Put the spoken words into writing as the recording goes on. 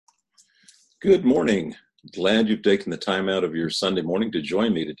Good morning. Glad you've taken the time out of your Sunday morning to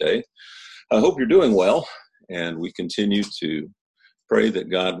join me today. I hope you're doing well, and we continue to pray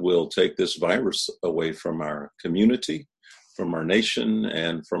that God will take this virus away from our community, from our nation,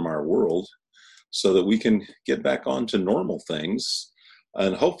 and from our world so that we can get back on to normal things.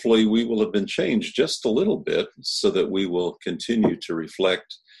 And hopefully we will have been changed just a little bit so that we will continue to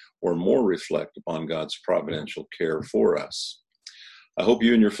reflect or more reflect upon God's providential care for us. I hope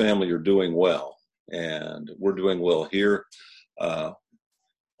you and your family are doing well, and we're doing well here, but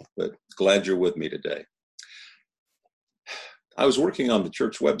glad you're with me today. I was working on the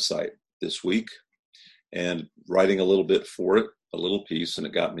church website this week and writing a little bit for it, a little piece, and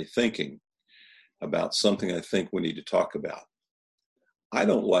it got me thinking about something I think we need to talk about. I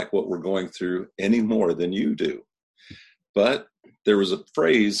don't like what we're going through any more than you do, but there was a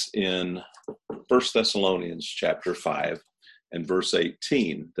phrase in 1 Thessalonians chapter 5 and verse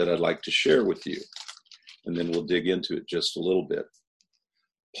 18 that I'd like to share with you, and then we'll dig into it just a little bit.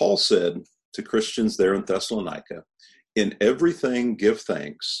 Paul said to Christians there in Thessalonica, "In everything give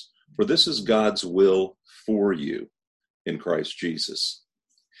thanks, for this is God's will for you in Christ Jesus."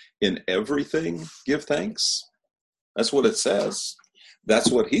 In everything give thanks? That's what it says. That's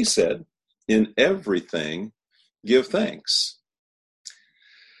what he said. In everything give thanks.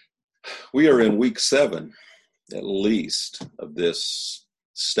 We are in week 7, at least, of this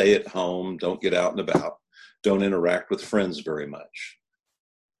stay at home, don't get out and about, don't interact with friends very much.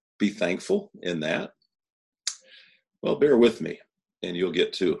 Be thankful in that. Well, bear with me, and you'll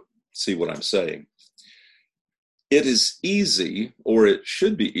get to see what I'm saying. It is easy, or it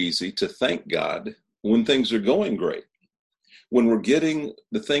should be easy, to thank God when things are going great, when we're getting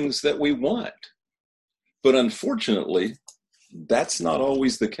the things that we want. But unfortunately, that's not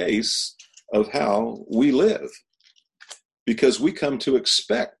always the case of how we live, because we come to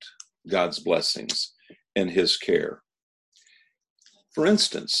expect God's blessings and his care. For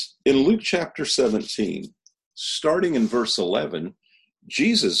instance, in Luke chapter 17, starting in verse 11,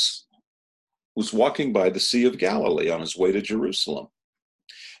 Jesus was walking by the Sea of Galilee on his way to Jerusalem.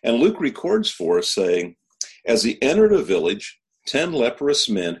 And Luke records for us saying, as he entered a village, 10 leprous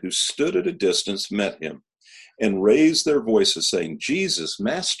men who stood at a distance met him and raised their voices, saying, "Jesus,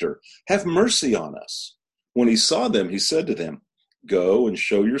 Master, have mercy on us." When he saw them, he said to them, "Go and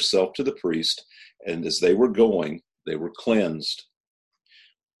show yourself to the priest." And as they were going, they were cleansed.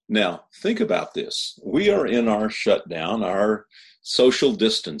 Now, think about this. We are in our shutdown, our social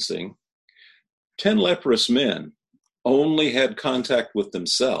distancing. 10 leprous men only had contact with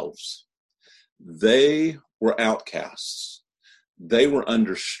themselves. They were outcasts. They were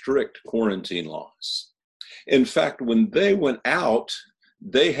under strict quarantine laws. In fact, when they went out,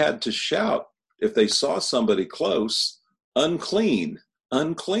 they had to shout if they saw somebody close, "Unclean,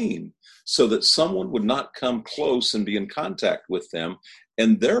 unclean," so that someone would not come close and be in contact with them,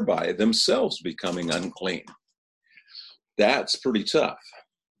 and thereby themselves becoming unclean. That's pretty tough.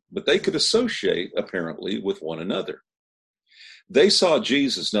 But they could associate, apparently, with one another. They saw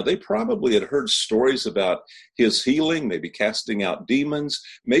Jesus. Now, they probably had heard stories about his healing, maybe casting out demons,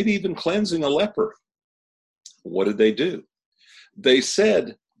 maybe even cleansing a leper. What did they do? They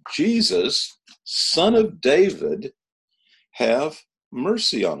said, "Jesus, Son of David, have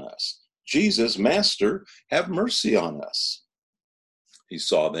mercy on us. Jesus, Master, have mercy on us." He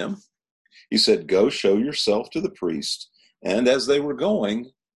saw them. He said, "Go show yourself to the priest." And as they were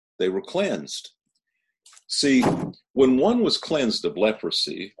going, they were cleansed. See, when one was cleansed of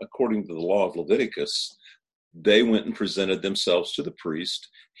leprosy, according to the law of Leviticus, they went and presented themselves to the priest.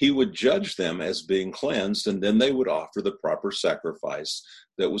 He would judge them as being cleansed, and then they would offer the proper sacrifice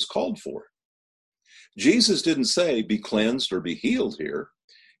that was called for. Jesus didn't say, "Be cleansed or be healed" here.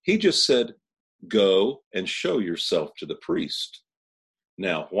 He just said, "Go and show yourself to the priest."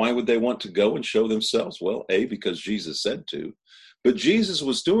 Now, why would they want to go and show themselves? Well, A, because Jesus said to, but Jesus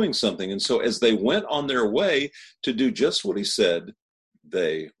was doing something. And so as they went on their way to do just what he said,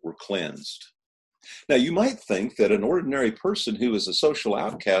 they were cleansed. Now, you might think that an ordinary person who is a social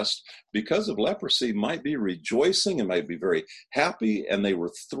outcast because of leprosy might be rejoicing and might be very happy, and they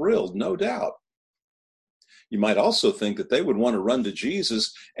were thrilled, no doubt. You might also think that they would want to run to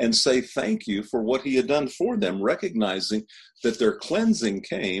Jesus and say thank you for what he had done for them, recognizing that their cleansing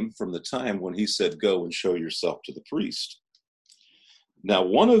came from the time when he said, "Go and show yourself to the priest." Now,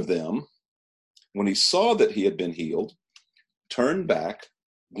 one of them, when he saw that he had been healed, turned back,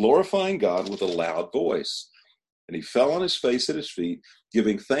 glorifying God with a loud voice. And he fell on his face at his feet,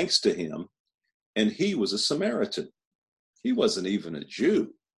 giving thanks to him. And he was a Samaritan. He wasn't even a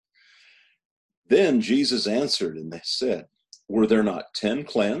Jew. Then Jesus answered and they said, "Were there not 10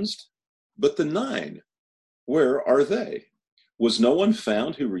 cleansed? But the 9, where are they? Was no one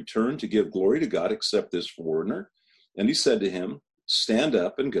found who returned to give glory to God except this foreigner? And he said to him, stand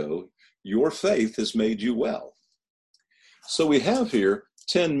up and go. Your faith has made you well. So we have here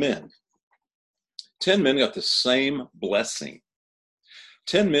 10 men. 10 men got the same blessing.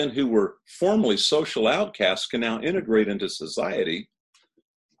 10 men who were formerly social outcasts can now integrate into society.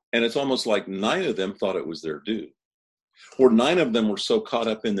 And it's almost like 9 of them thought it was their due. Or 9 of them were so caught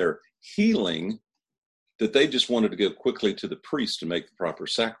up in their healing that they just wanted to go quickly to the priest to make the proper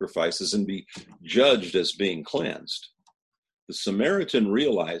sacrifices and be judged as being cleansed. The Samaritan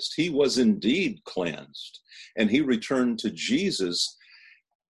realized he was indeed cleansed, and he returned to Jesus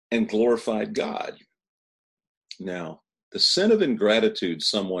and glorified God. Now, the sin of ingratitude,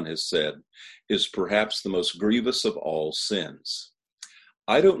 someone has said, is perhaps the most grievous of all sins.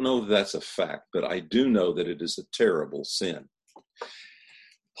 I don't know if that's a fact, but I do know that it is a terrible sin.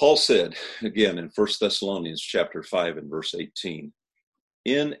 Paul said, again in 1 Thessalonians chapter 5 and verse 18,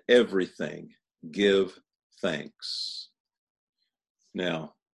 in everything give thanks.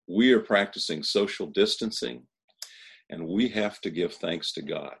 Now, we are practicing social distancing, and we have to give thanks to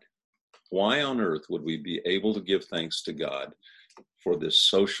God. Why on earth would we be able to give thanks to God for this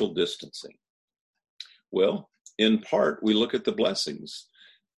social distancing? Well, in part, we look at the blessings.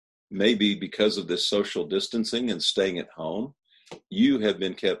 Maybe because of this social distancing and staying at home, you have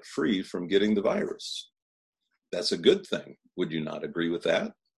been kept free from getting the virus. That's a good thing. Would you not agree with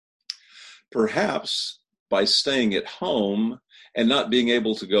that? Perhaps by staying at home and not being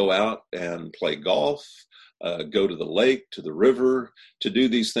able to go out and play golf, go to the lake, to the river, to do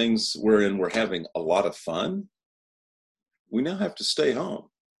these things wherein we're having a lot of fun, we now have to stay home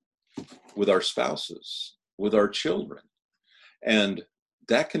with our spouses, with our children. And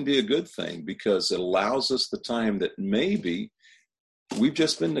that can be a good thing because it allows us the time that maybe we've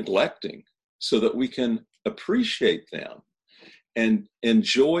just been neglecting so that we can appreciate them and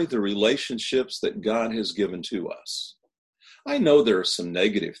enjoy the relationships that God has given to us. I know there are some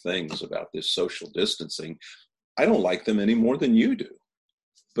negative things about this social distancing. I don't like them any more than you do,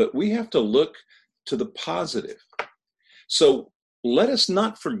 but we have to look to the positive. So let us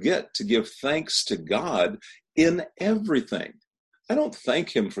not forget to give thanks to God in everything. I don't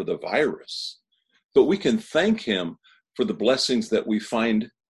thank him for the virus, but we can thank him for the blessings that we find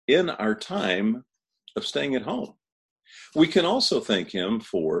in our time of staying at home. We can also thank him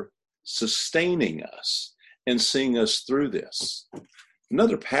for sustaining us and seeing us through this.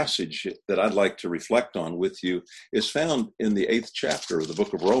 Another passage that I'd like to reflect on with you is found in the 8th chapter of the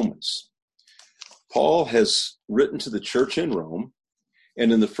book of Romans. Paul has written to the church in Rome,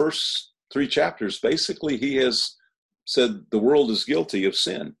 and in the first 3 chapters, basically he has said the world is guilty of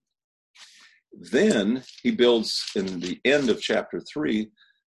sin. Then he builds in the end of chapter 3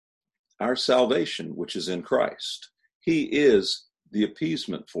 our salvation, which is in Christ. He is the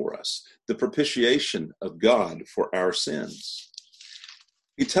appeasement for us, the propitiation of God for our sins.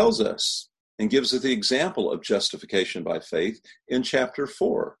 He tells us and gives us the example of justification by faith in chapter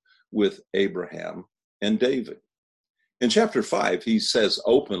 4 with Abraham and David. In chapter 5, he says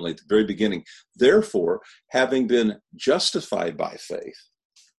openly at the very beginning, therefore, having been justified by faith,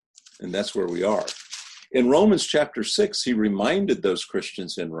 and that's where we are. In Romans chapter 6, he reminded those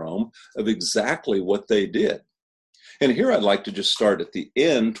Christians in Rome of exactly what they did. And here I'd like to just start at the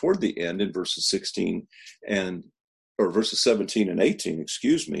end, toward the end, in verses 17 and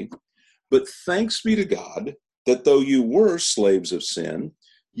 18, But thanks be to God that though you were slaves of sin,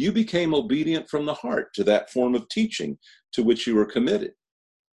 you became obedient from the heart to that form of teaching to which you were committed.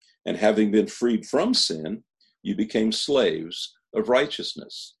 And having been freed from sin, you became slaves of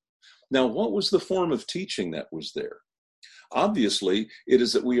righteousness. Now, what was the form of teaching that was there? Obviously, it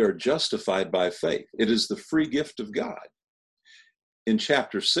is that we are justified by faith. It is the free gift of God. In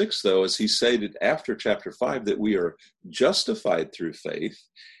chapter 6, though, as he stated after chapter 5 that we are justified through faith,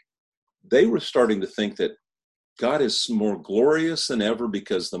 they were starting to think that God is more glorious than ever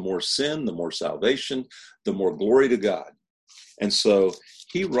because the more sin, the more salvation, the more glory to God. And so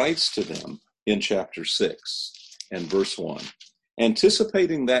he writes to them in chapter 6 and verse 1.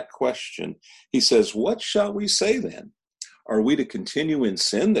 Anticipating that question, he says, what shall we say then? Are we to continue in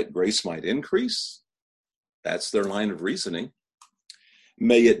sin that grace might increase? That's their line of reasoning.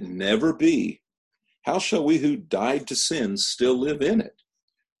 May it never be. How shall we who died to sin still live in it?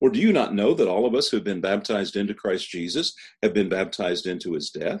 Or do you not know that all of us who have been baptized into Christ Jesus have been baptized into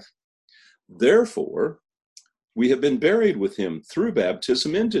his death? Therefore, we have been buried with him through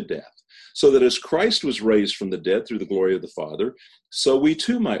baptism into death, so that as Christ was raised from the dead through the glory of the Father, so we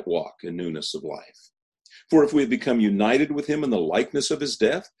too might walk in newness of life. For if we have become united with him in the likeness of his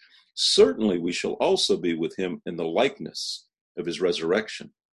death, certainly we shall also be with him in the likeness of his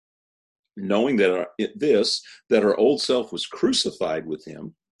resurrection, knowing that our old self was crucified with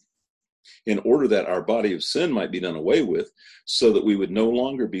him, in order that our body of sin might be done away with, so that we would no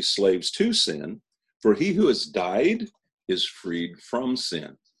longer be slaves to sin. For he who has died is freed from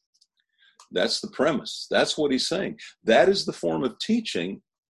sin. That's the premise. That's what he's saying. That is the form of teaching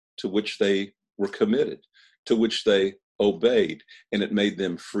to which they were committed, to which they obeyed, and it made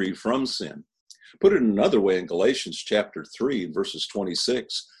them free from sin. Put it another way, in Galatians chapter 3, verses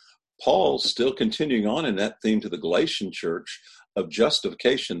 26, Paul, still continuing on in that theme to the Galatian church of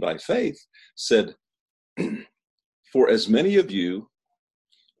justification by faith, said, for as many of you,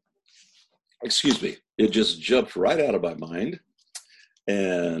 it just jumped right out of my mind,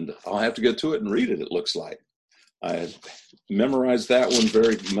 and I'll have to go to it and read it, it looks like. I memorized that one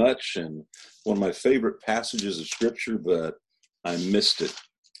very much, and one of my favorite passages of Scripture, but I missed it.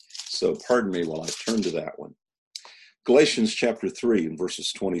 So pardon me while I turn to that one. Galatians chapter 3 and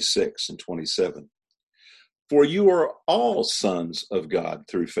verses 26 and 27. For you are all sons of God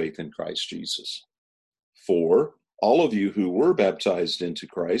through faith in Christ Jesus. For all of you who were baptized into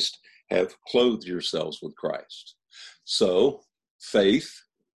Christ have clothed yourselves with Christ. So faith,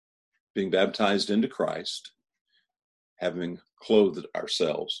 being baptized into Christ, having clothed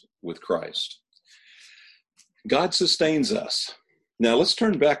ourselves with Christ. God sustains us. Now let's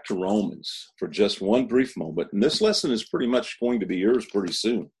turn back to Romans for just one brief moment. And this lesson is pretty much going to be yours pretty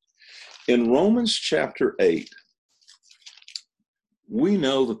soon. In Romans chapter 8, we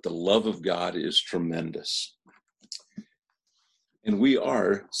know that the love of God is tremendous. And we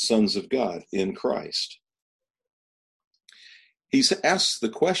are sons of God in Christ. He's asked the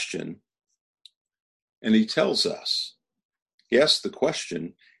question, and he tells us, he asked the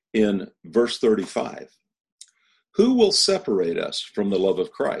question in verse 35. Who will separate us from the love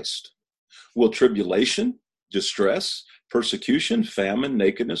of Christ? Will tribulation, distress, persecution, famine,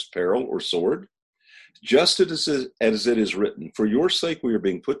 nakedness, peril, or sword? Just as it is written, for your sake we are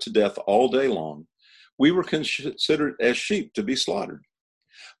being put to death all day long. We were considered as sheep to be slaughtered.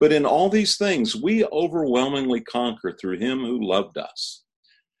 But in all these things we overwhelmingly conquer through him who loved us.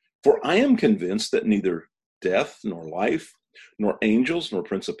 For I am convinced that neither death nor life, nor angels, nor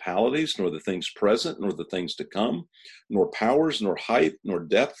principalities, nor the things present, nor the things to come, nor powers, nor height, nor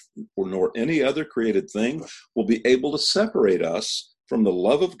depth, nor any other created thing will be able to separate us from the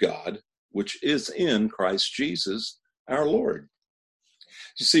love of God, which is in Christ Jesus, our Lord.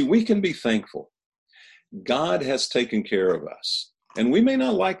 You see, we can be thankful. God has taken care of us. And we may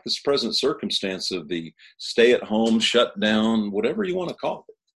not like this present circumstance of the stay-at-home, shut down, whatever you want to call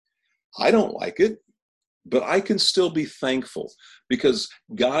it. I don't like it. But I can still be thankful because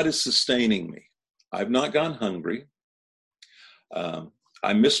God is sustaining me. I've not gone hungry.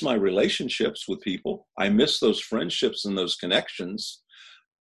 I miss my relationships with people. I miss those friendships and those connections.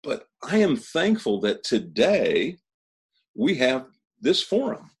 But I am thankful that today we have this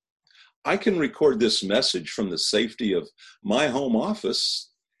forum. I can record this message from the safety of my home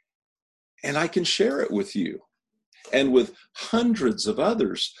office, and I can share it with you and with hundreds of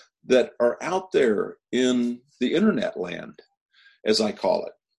others that are out there in the internet land, as I call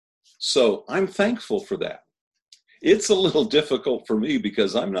it. So I'm thankful for that. It's a little difficult for me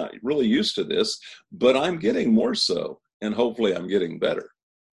because I'm not really used to this, but I'm getting more so, and hopefully I'm getting better.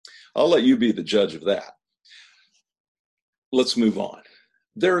 I'll let you be the judge of that. Let's move on.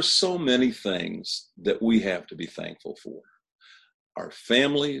 There are so many things that we have to be thankful for. Our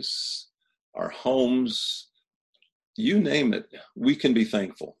families, our homes, you name it, we can be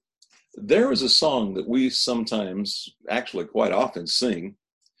thankful. There is a song that we sometimes, actually quite often, sing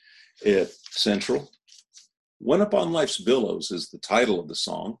at Central. Went Up on Life's Billows is the title of the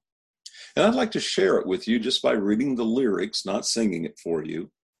song. And I'd like to share it with you just by reading the lyrics, not singing it for you.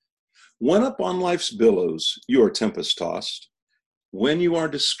 When up on life's billows, you are tempest-tossed. When you are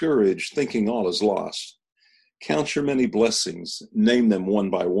discouraged, thinking all is lost, count your many blessings, name them one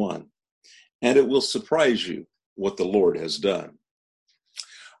by one, and it will surprise you what the Lord has done.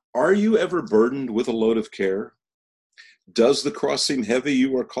 Are you ever burdened with a load of care? Does the cross seem heavy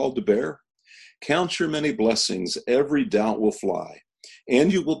you are called to bear? Count your many blessings, every doubt will fly,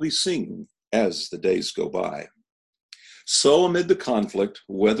 and you will be singing as the days go by. So amid the conflict,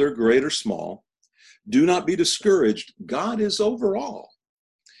 whether great or small, do not be discouraged, God is over all.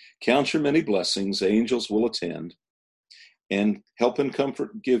 Count your many blessings, angels will attend, and help and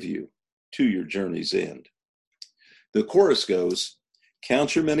comfort give you to your journey's end. The chorus goes,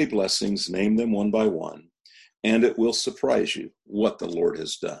 count your many blessings, name them one by one, and it will surprise you what the Lord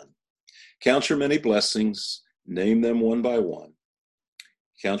has done. Count your many blessings, name them one by one.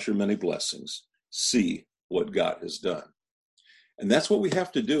 count your many blessings, see what God has done. And that's what we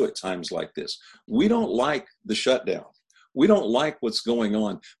have to do at times like this. We don't like the shutdown. We don't like what's going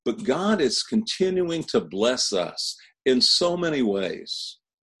on, but God is continuing to bless us in so many ways.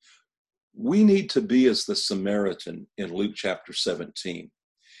 We need to be as the Samaritan in Luke chapter 17.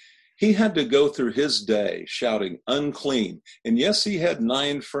 He had to go through his day shouting, unclean. And yes, he had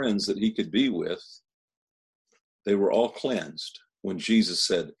 9 friends that he could be with. They were all cleansed when Jesus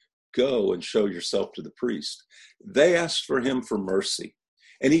said, go and show yourself to the priest. They asked for him for mercy,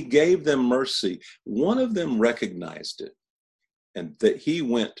 and he gave them mercy. One of them recognized it, and that he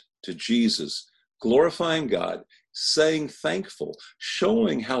went to Jesus, glorifying God, saying thankful,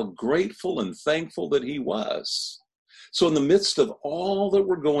 showing how grateful and thankful that he was. So in the midst of all that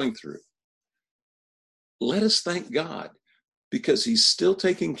we're going through, let us thank God, because he's still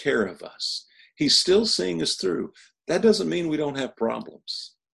taking care of us. He's still seeing us through. That doesn't mean we don't have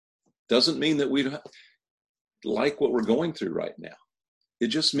problems. Doesn't mean that we don't like what we're going through right now. It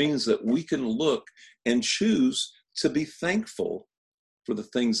just means that we can look and choose to be thankful for the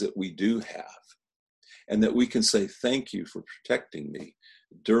things that we do have, and that we can say, thank you for protecting me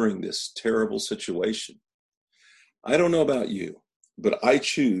during this terrible situation. I don't know about you, but I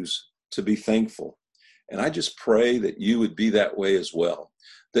choose to be thankful. And I just pray that you would be that way as well,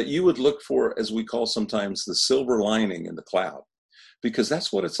 that you would look for, as we call sometimes, the silver lining in the cloud, because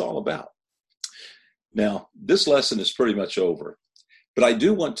that's what it's all about. Now, this lesson is pretty much over, but I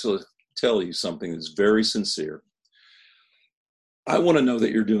do want to tell you something that's very sincere. I want to know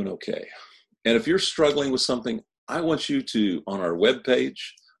that you're doing okay. And if you're struggling with something, I want you to, on our webpage,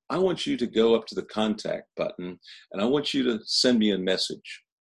 I want you to go up to the contact button, and I want you to send me a message.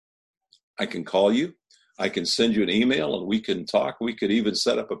 I can call you. I can send you an email, and we can talk. We could even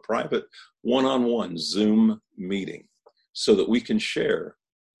set up a private one-on-one Zoom meeting so that we can share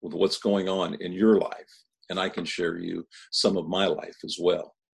with what's going on in your life, and I can share you some of my life as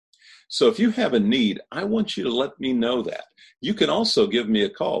well. So if you have a need, I want you to let me know that. You can also give me a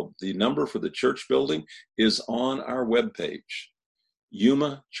call. The number for the church building is on our webpage,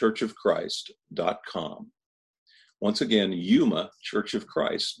 yumachurchofchrist.com. Once again,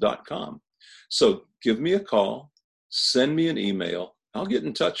 yumachurchofchrist.com. So give me a call, send me an email. I'll get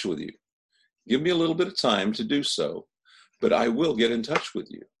in touch with you. Give me a little bit of time to do so, but I will get in touch with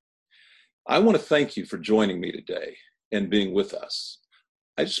you. I want to thank you for joining me today and being with us.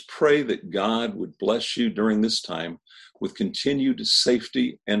 I just pray that God would bless you during this time with continued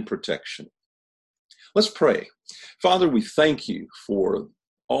safety and protection. Let's pray. Father, we thank you for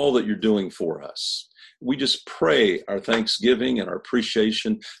all that you're doing for us. We just pray our thanksgiving and our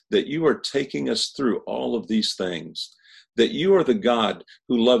appreciation that you are taking us through all of these things, that you are the God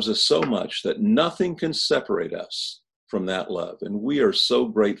who loves us so much that nothing can separate us from that love. And we are so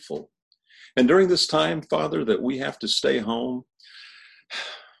grateful. And during this time, Father, that we have to stay home,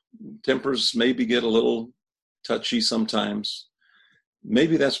 tempers maybe get a little touchy sometimes.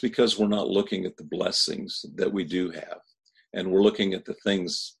 Maybe that's because we're not looking at the blessings that we do have, and we're looking at the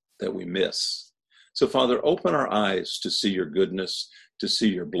things that we miss. So, Father, open our eyes to see your goodness, to see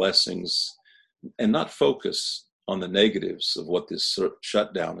your blessings, and not focus on the negatives of what this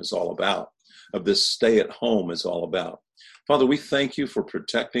shutdown is all about, of this stay at home is all about. Father, we thank you for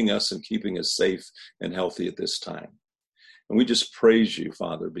protecting us and keeping us safe and healthy at this time. And we just praise you,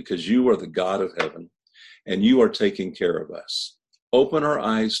 Father, because you are the God of heaven and you are taking care of us. Open our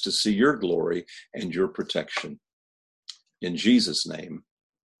eyes to see your glory and your protection. In Jesus' name,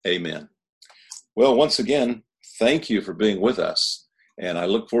 amen. Well, once again, thank you for being with us. And I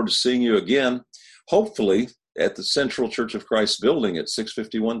look forward to seeing you again, hopefully at the Central Church of Christ building at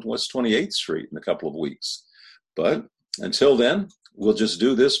 651 West 28th Street in a couple of weeks. But until then, we'll just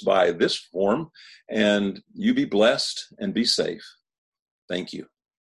do this by this form, and you be blessed and be safe. Thank you.